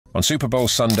On Super Bowl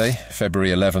Sunday,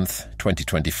 February 11th,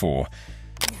 2024,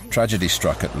 tragedy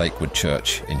struck at Lakewood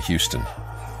Church in Houston.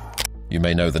 You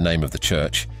may know the name of the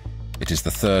church. It is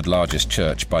the third largest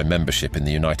church by membership in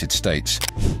the United States,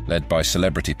 led by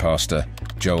celebrity pastor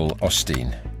Joel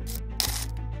Osteen.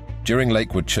 During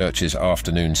Lakewood Church's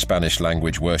afternoon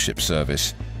Spanish-language worship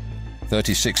service,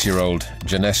 36-year-old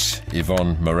Genesse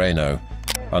Moreno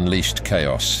unleashed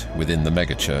chaos within the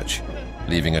megachurch,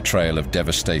 leaving a trail of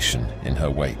devastation in her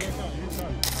wake.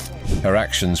 Her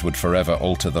actions would forever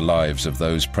alter the lives of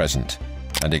those present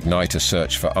and ignite a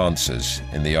search for answers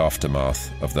in the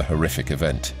aftermath of the horrific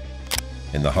event.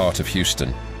 In the heart of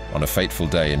Houston, on a fateful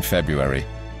day in February,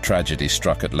 tragedy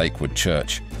struck at Lakewood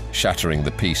Church, shattering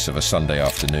the peace of a Sunday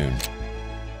afternoon.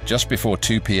 Just before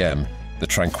 2 p.m., the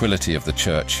tranquility of the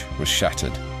church was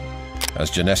shattered.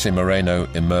 As Genesse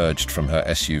Moreno emerged from her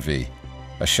SUV,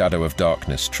 a shadow of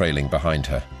darkness trailing behind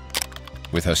her.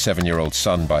 With her 7-year-old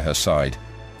son by her side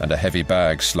and a heavy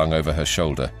bag slung over her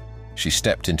shoulder, she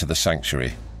stepped into the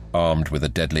sanctuary, armed with a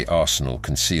deadly arsenal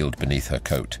concealed beneath her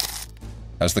coat.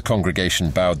 As the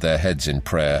congregation bowed their heads in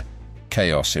prayer,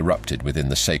 chaos erupted within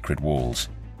the sacred walls.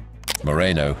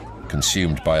 Moreno,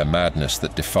 consumed by a madness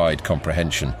that defied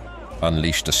comprehension,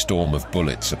 unleashed a storm of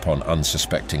bullets upon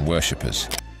unsuspecting worshippers.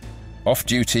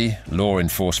 Off-duty law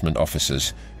enforcement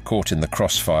officers, caught in the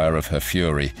crossfire of her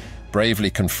fury,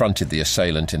 bravely confronted the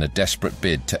assailant in a desperate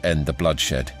bid to end the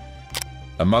bloodshed.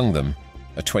 Among them,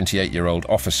 a 28-year-old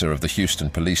officer of the Houston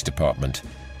Police Department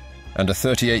and a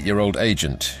 38-year-old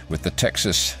agent with the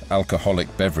Texas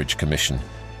Alcoholic Beverage Commission,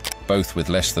 both with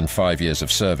less than 5 years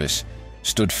of service,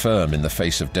 stood firm in the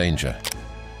face of danger.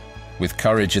 With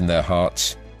courage in their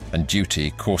hearts and duty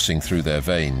coursing through their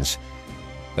veins,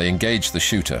 they engaged the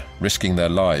shooter, risking their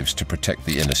lives to protect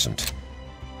the innocent.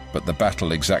 But the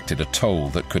battle exacted a toll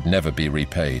that could never be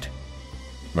repaid.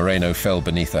 Moreno fell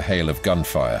beneath a hail of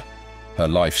gunfire, her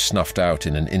life snuffed out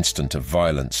in an instant of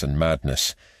violence and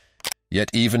madness. Yet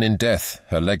even in death,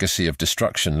 her legacy of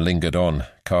destruction lingered on,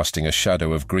 casting a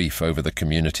shadow of grief over the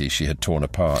community she had torn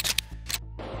apart.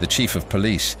 The chief of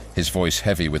police, his voice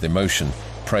heavy with emotion,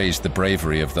 praised the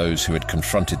bravery of those who had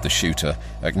confronted the shooter,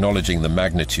 acknowledging the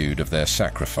magnitude of their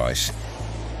sacrifice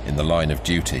in the line of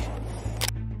duty.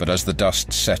 But as the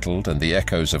dust settled and the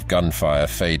echoes of gunfire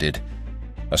faded,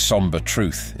 a somber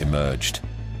truth emerged.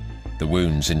 The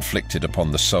wounds inflicted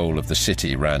upon the soul of the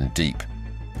city ran deep,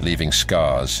 leaving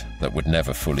scars that would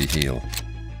never fully heal.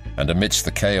 And amidst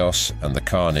the chaos and the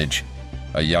carnage,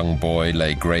 a young boy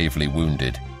lay gravely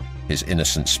wounded, his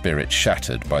innocent spirit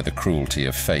shattered by the cruelty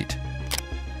of fate.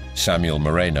 Samuel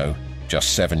Moreno,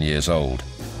 just 7 years old,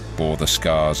 bore the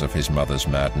scars of his mother's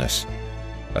madness,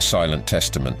 a silent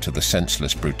testament to the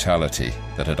senseless brutality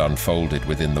that had unfolded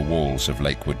within the walls of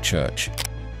Lakewood Church.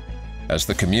 As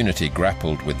the community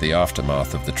grappled with the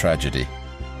aftermath of the tragedy,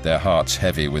 their hearts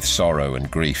heavy with sorrow and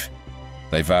grief,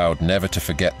 they vowed never to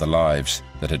forget the lives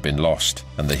that had been lost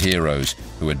and the heroes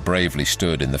who had bravely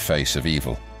stood in the face of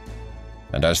evil.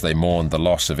 And as they mourned the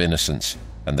loss of innocence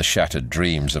and the shattered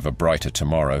dreams of a brighter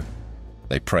tomorrow,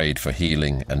 they prayed for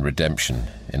healing and redemption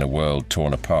in a world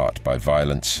torn apart by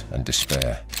violence and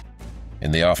despair.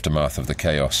 In the aftermath of the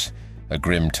chaos, a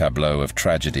grim tableau of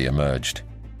tragedy emerged.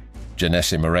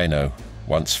 Genesse Moreno,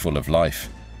 once full of life,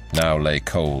 now lay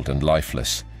cold and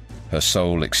lifeless, her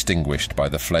soul extinguished by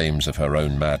the flames of her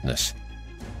own madness.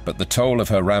 But the toll of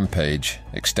her rampage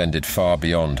extended far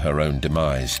beyond her own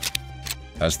demise.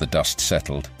 As the dust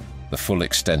settled, the full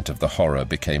extent of the horror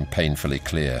became painfully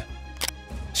clear.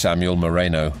 Samuel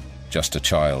Moreno, just a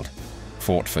child,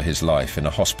 fought for his life in a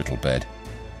hospital bed,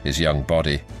 his young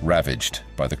body ravaged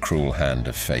by the cruel hand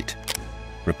of fate.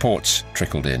 Reports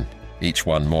trickled in, each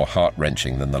one more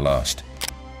heart-wrenching than the last.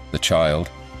 The child,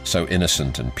 so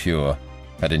innocent and pure,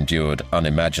 had endured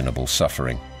unimaginable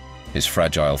suffering, his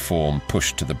fragile form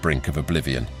pushed to the brink of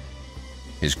oblivion.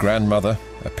 His grandmother,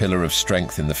 a pillar of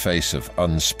strength in the face of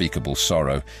unspeakable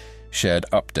sorrow, shared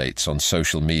updates on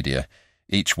social media,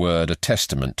 each word a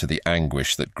testament to the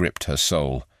anguish that gripped her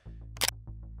soul.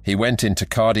 "He went into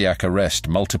cardiac arrest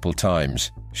multiple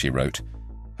times," she wrote,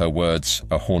 her words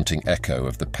a haunting echo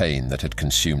of the pain that had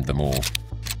consumed them all.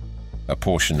 "A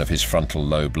portion of his frontal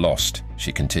lobe lost,"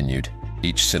 she continued,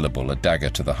 each syllable a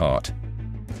dagger to the heart.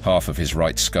 "Half of his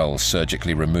right skull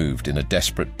surgically removed in a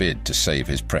desperate bid to save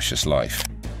his precious life."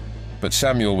 But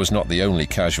Samuel was not the only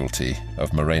casualty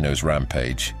of Moreno's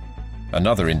rampage.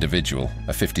 Another individual,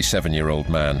 a 57-year-old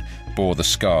man, bore the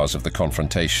scars of the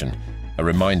confrontation, a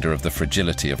reminder of the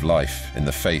fragility of life in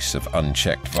the face of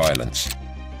unchecked violence.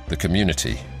 The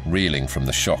community, reeling from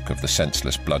the shock of the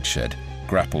senseless bloodshed,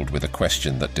 grappled with a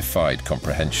question that defied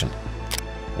comprehension.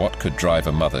 What could drive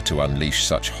a mother to unleash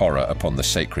such horror upon the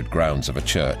sacred grounds of a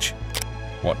church?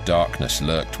 What darkness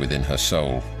lurked within her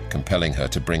soul, compelling her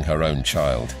to bring her own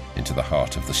child into the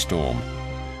heart of the storm?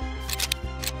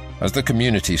 As the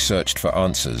community searched for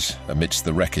answers amidst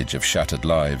the wreckage of shattered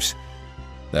lives,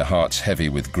 their hearts heavy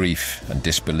with grief and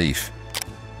disbelief,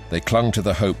 they clung to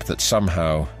the hope that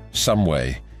somehow, some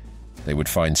way, they would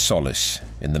find solace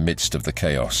in the midst of the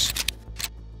chaos.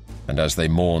 And as they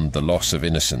mourned the loss of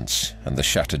innocence and the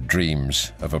shattered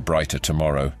dreams of a brighter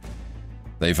tomorrow,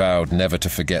 they vowed never to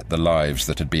forget the lives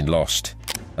that had been lost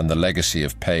and the legacy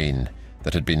of pain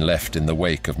that had been left in the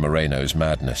wake of Moreno's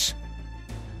madness.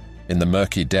 In the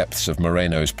murky depths of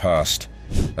Moreno's past,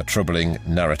 a troubling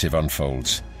narrative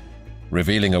unfolds,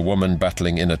 revealing a woman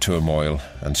battling inner turmoil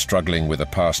and struggling with a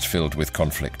past filled with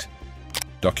conflict,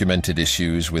 documented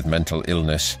issues with mental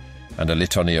illness, and a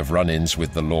litany of run-ins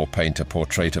with the law paint a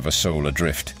portrait of a soul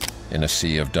adrift in a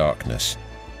sea of darkness,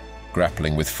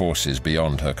 grappling with forces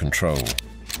beyond her control.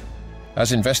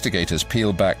 As investigators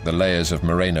peel back the layers of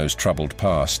Moreno's troubled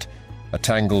past, a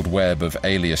tangled web of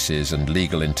aliases and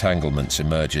legal entanglements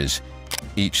emerges,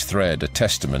 each thread a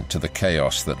testament to the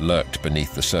chaos that lurked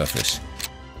beneath the surface.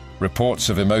 Reports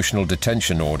of emotional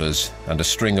detention orders and a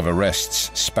string of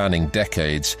arrests spanning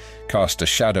decades cast a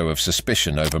shadow of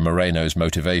suspicion over Moreno's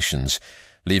motivations,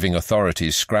 leaving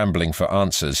authorities scrambling for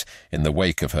answers in the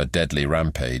wake of her deadly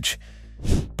rampage.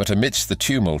 But amidst the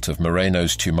tumult of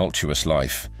Moreno's tumultuous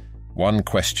life, one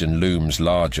question looms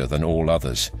larger than all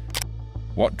others.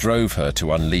 What drove her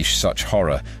to unleash such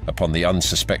horror upon the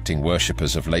unsuspecting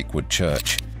worshippers of Lakewood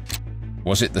Church?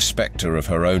 Was it the spectre of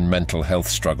her own mental health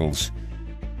struggles?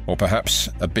 Or perhaps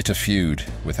a bitter feud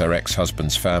with her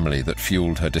ex-husband's family that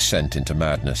fueled her descent into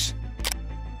madness?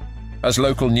 As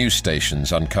local news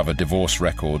stations uncover divorce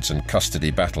records and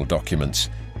custody battle documents,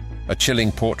 a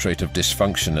chilling portrait of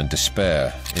dysfunction and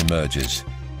despair emerges.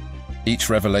 Each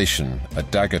revelation a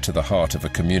dagger to the heart of a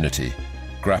community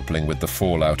grappling with the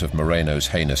fallout of Moreno's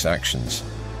heinous actions.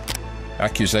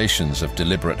 Accusations of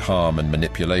deliberate harm and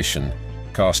manipulation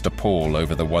cast a pall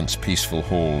over the once peaceful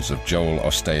halls of Joel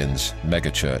Osteen's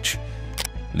megachurch,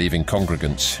 leaving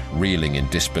congregants reeling in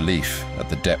disbelief at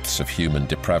the depths of human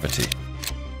depravity.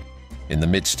 In the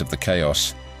midst of the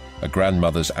chaos, a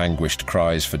grandmother's anguished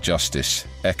cries for justice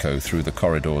echo through the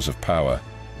corridors of power,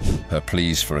 her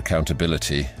pleas for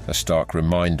accountability a stark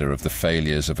reminder of the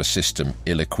failures of a system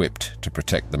ill-equipped to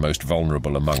protect the most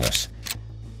vulnerable among us.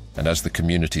 And as the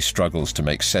community struggles to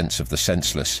make sense of the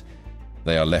senseless,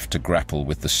 they are left to grapple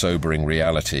with the sobering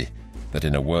reality that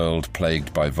in a world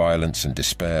plagued by violence and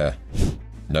despair,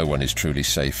 no one is truly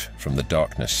safe from the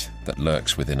darkness that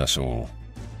lurks within us all.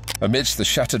 Amidst the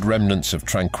shattered remnants of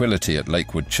tranquility at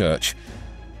Lakewood Church,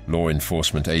 law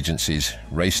enforcement agencies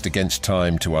raced against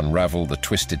time to unravel the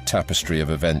twisted tapestry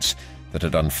of events that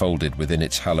had unfolded within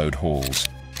its hallowed halls.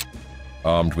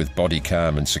 Armed with body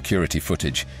cam and security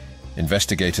footage,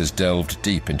 investigators delved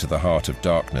deep into the heart of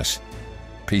darkness,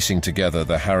 piecing together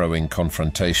the harrowing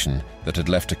confrontation that had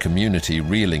left a community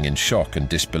reeling in shock and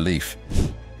disbelief.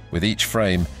 With each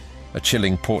frame, a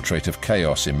chilling portrait of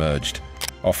chaos emerged,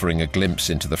 offering a glimpse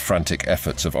into the frantic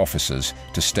efforts of officers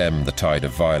to stem the tide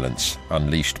of violence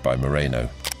unleashed by Moreno.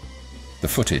 The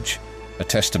footage, a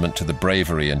testament to the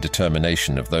bravery and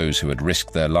determination of those who had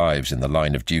risked their lives in the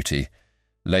line of duty,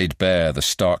 laid bare the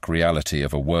stark reality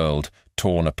of a world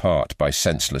torn apart by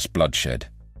senseless bloodshed.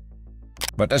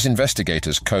 But as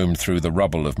investigators combed through the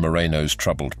rubble of Moreno's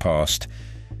troubled past,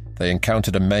 they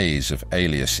encountered a maze of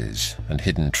aliases and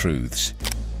hidden truths,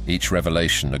 each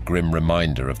revelation a grim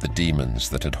reminder of the demons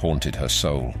that had haunted her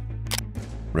soul.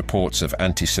 Reports of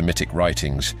anti-Semitic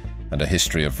writings and a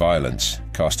history of violence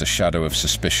cast a shadow of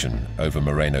suspicion over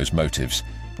Moreno's motives,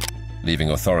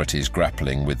 leaving authorities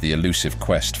grappling with the elusive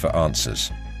quest for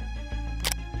answers.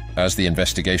 As the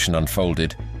investigation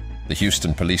unfolded, the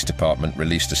Houston Police Department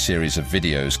released a series of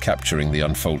videos capturing the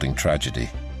unfolding tragedy.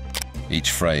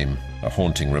 Each frame a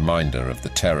haunting reminder of the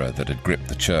terror that had gripped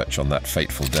the church on that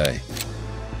fateful day.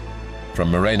 From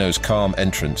Moreno's calm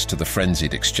entrance to the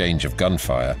frenzied exchange of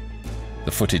gunfire,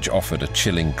 the footage offered a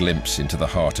chilling glimpse into the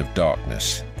heart of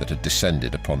darkness that had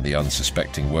descended upon the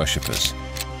unsuspecting worshippers.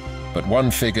 But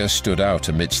one figure stood out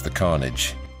amidst the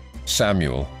carnage: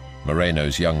 Samuel,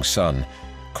 Moreno's young son,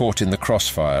 caught in the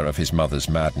crossfire of his mother's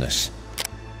madness.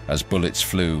 As bullets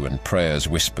flew and prayers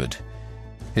whispered,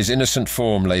 his innocent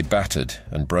form lay battered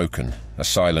and broken, a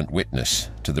silent witness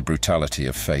to the brutality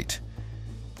of fate.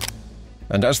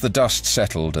 And as the dust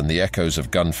settled and the echoes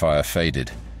of gunfire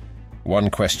faded, one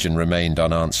question remained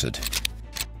unanswered.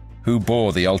 Who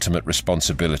bore the ultimate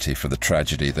responsibility for the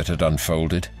tragedy that had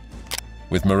unfolded?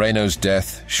 With Moreno's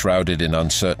death shrouded in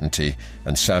uncertainty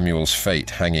and Samuel's fate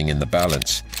hanging in the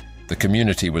balance, the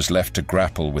community was left to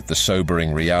grapple with the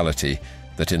sobering reality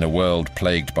that in a world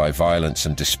plagued by violence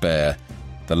and despair,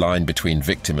 the line between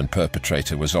victim and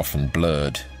perpetrator was often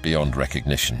blurred beyond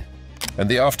recognition. And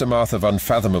the aftermath of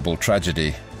unfathomable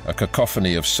tragedy, a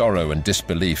cacophony of sorrow and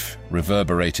disbelief,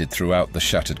 reverberated throughout the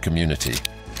shattered community.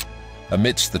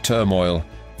 Amidst the turmoil,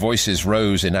 voices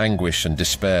rose in anguish and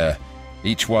despair,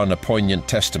 each one a poignant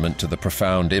testament to the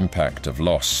profound impact of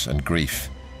loss and grief.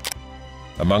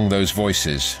 Among those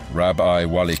voices, Rabbi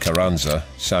Wali Carranza,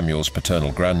 Samuel's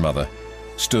paternal grandmother,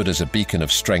 stood as a beacon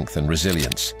of strength and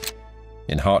resilience.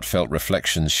 In heartfelt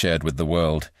reflections shared with the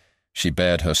world, she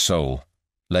bared her soul,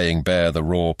 laying bare the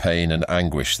raw pain and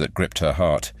anguish that gripped her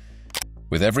heart.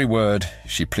 With every word,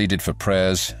 she pleaded for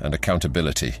prayers and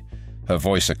accountability, her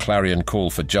voice a clarion call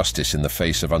for justice in the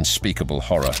face of unspeakable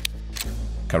horror.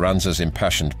 Carranza's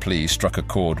impassioned plea struck a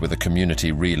chord with a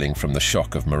community reeling from the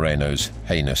shock of Moreno's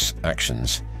heinous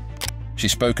actions. She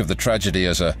spoke of the tragedy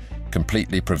as a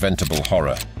completely preventable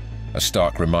horror, a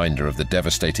stark reminder of the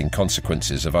devastating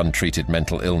consequences of untreated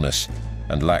mental illness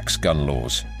and lax gun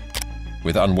laws.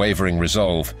 With unwavering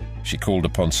resolve, she called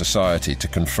upon society to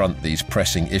confront these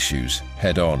pressing issues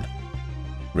head-on,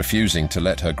 refusing to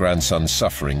let her grandson's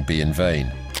suffering be in vain.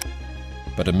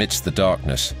 But amidst the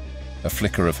darkness, a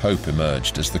flicker of hope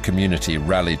emerged as the community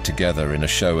rallied together in a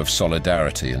show of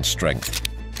solidarity and strength.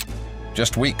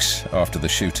 Just weeks after the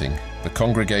shooting, the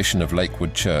congregation of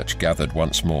Lakewood Church gathered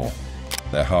once more,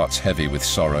 their hearts heavy with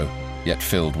sorrow, yet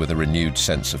filled with a renewed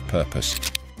sense of purpose.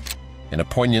 In a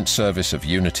poignant service of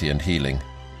unity and healing,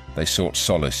 they sought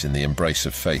solace in the embrace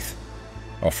of faith,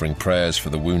 offering prayers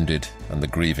for the wounded and the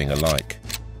grieving alike.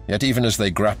 Yet even as they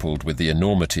grappled with the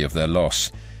enormity of their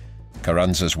loss,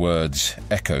 Carranza's words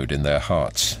echoed in their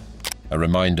hearts, a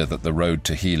reminder that the road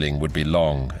to healing would be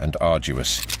long and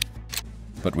arduous.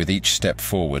 But with each step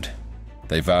forward,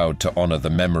 they vowed to honor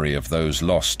the memory of those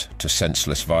lost to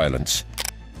senseless violence,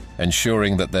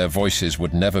 ensuring that their voices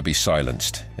would never be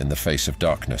silenced in the face of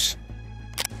darkness.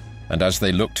 And as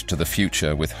they looked to the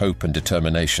future with hope and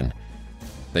determination,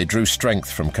 they drew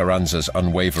strength from Carranza's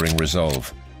unwavering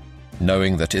resolve,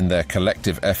 knowing that in their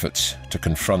collective efforts to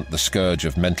confront the scourge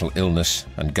of mental illness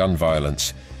and gun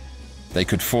violence, they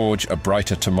could forge a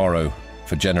brighter tomorrow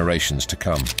for generations to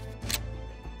come.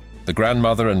 The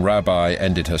grandmother and rabbi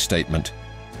ended her statement,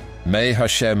 "May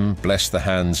Hashem bless the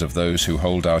hands of those who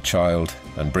hold our child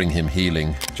and bring him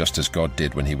healing just as God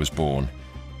did when he was born,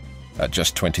 at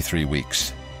just 23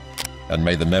 weeks. And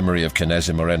may the memory of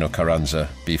Genesse Moreno Carranza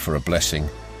be for a blessing.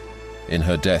 In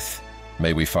her death,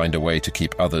 may we find a way to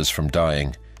keep others from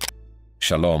dying.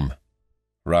 Shalom,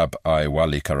 Rabbi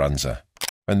Wali Carranza."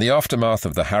 In the aftermath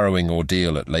of the harrowing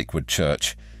ordeal at Lakewood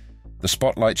Church, the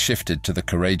spotlight shifted to the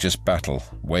courageous battle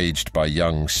waged by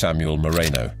young Samuel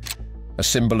Moreno, a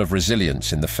symbol of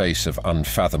resilience in the face of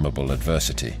unfathomable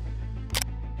adversity.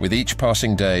 With each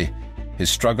passing day,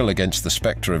 his struggle against the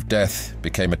specter of death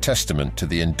became a testament to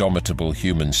the indomitable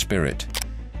human spirit,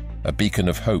 a beacon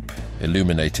of hope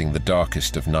illuminating the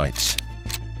darkest of nights.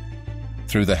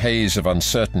 Through the haze of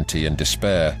uncertainty and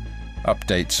despair,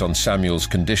 updates on Samuel's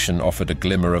condition offered a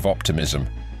glimmer of optimism,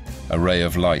 a ray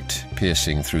of light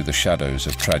piercing through the shadows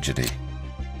of tragedy.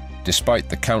 Despite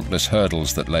the countless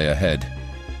hurdles that lay ahead,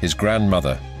 his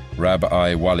grandmother,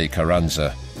 Rabbi Wali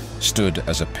Carranza, stood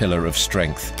as a pillar of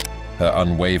strength, her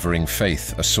unwavering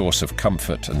faith a source of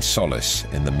comfort and solace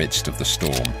in the midst of the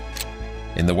storm.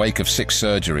 In the wake of 6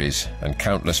 surgeries and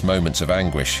countless moments of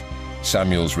anguish,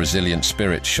 Samuel's resilient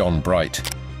spirit shone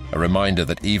bright, a reminder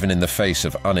that even in the face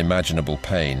of unimaginable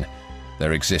pain,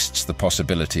 there exists the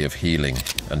possibility of healing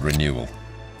and renewal.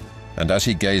 And as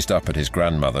he gazed up at his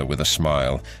grandmother with a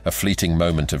smile, a fleeting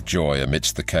moment of joy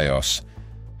amidst the chaos,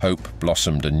 hope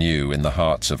blossomed anew in the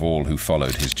hearts of all who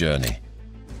followed his journey.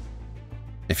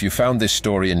 If you found this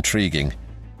story intriguing,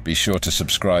 be sure to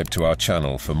subscribe to our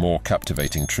channel for more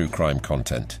captivating true crime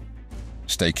content.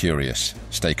 Stay curious,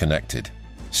 stay connected,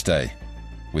 stay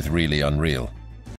with Reely Unreal.